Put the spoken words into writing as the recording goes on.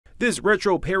This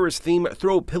retro Paris-themed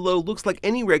throw pillow looks like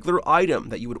any regular item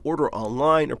that you would order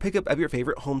online or pick up at your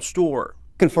favorite home store.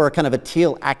 Looking for a kind of a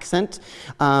teal accent,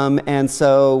 and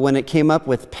so when it came up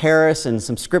with Paris and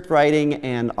some script writing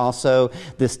and also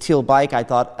this teal bike, I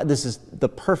thought this is the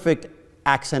perfect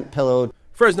accent pillow.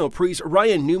 Fresno priest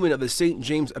Ryan Newman of the St.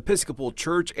 James Episcopal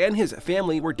Church and his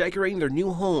family were decorating their new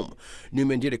home.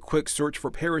 Newman did a quick search for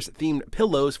Paris-themed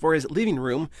pillows for his living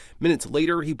room. Minutes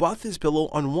later, he bought this pillow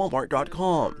on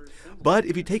Walmart.com. But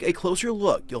if you take a closer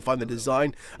look, you'll find the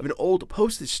design of an old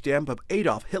postage stamp of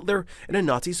Adolf Hitler and a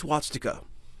Nazi swastika.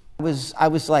 I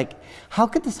was like, how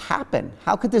could this happen?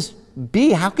 How could this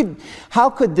be? How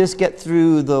could this get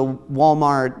through the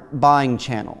Walmart buying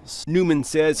channels? Newman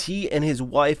says he and his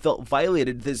wife felt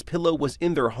violated this pillow was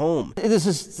in their home. This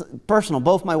is personal.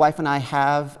 Both my wife and I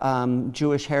have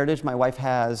Jewish heritage. My wife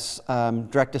has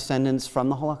direct descendants from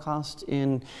the Holocaust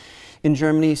in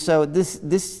Germany. So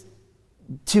this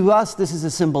to us, this is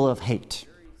a symbol of hate.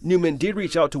 Newman did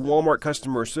reach out to Walmart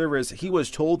customer service. He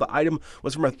was told the item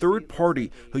was from a third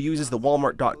party who uses the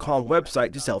Walmart.com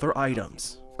website to sell their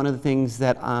items. One of the things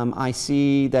that I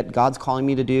see that God's calling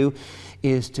me to do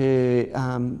is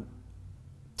to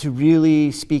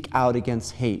really speak out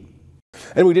against hate.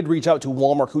 And we did reach out to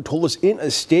Walmart, who told us in a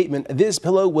statement this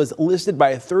pillow was listed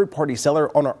by a third-party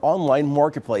seller on our online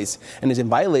marketplace and is in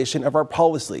violation of our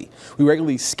policy. We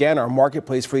regularly scan our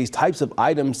marketplace for these types of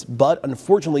items, but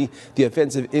unfortunately, the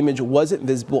offensive image wasn't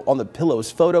visible on the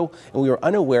pillow's photo, and we were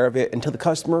unaware of it until the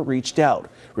customer reached out.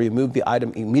 We removed the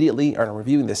item immediately and are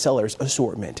reviewing the seller's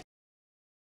assortment.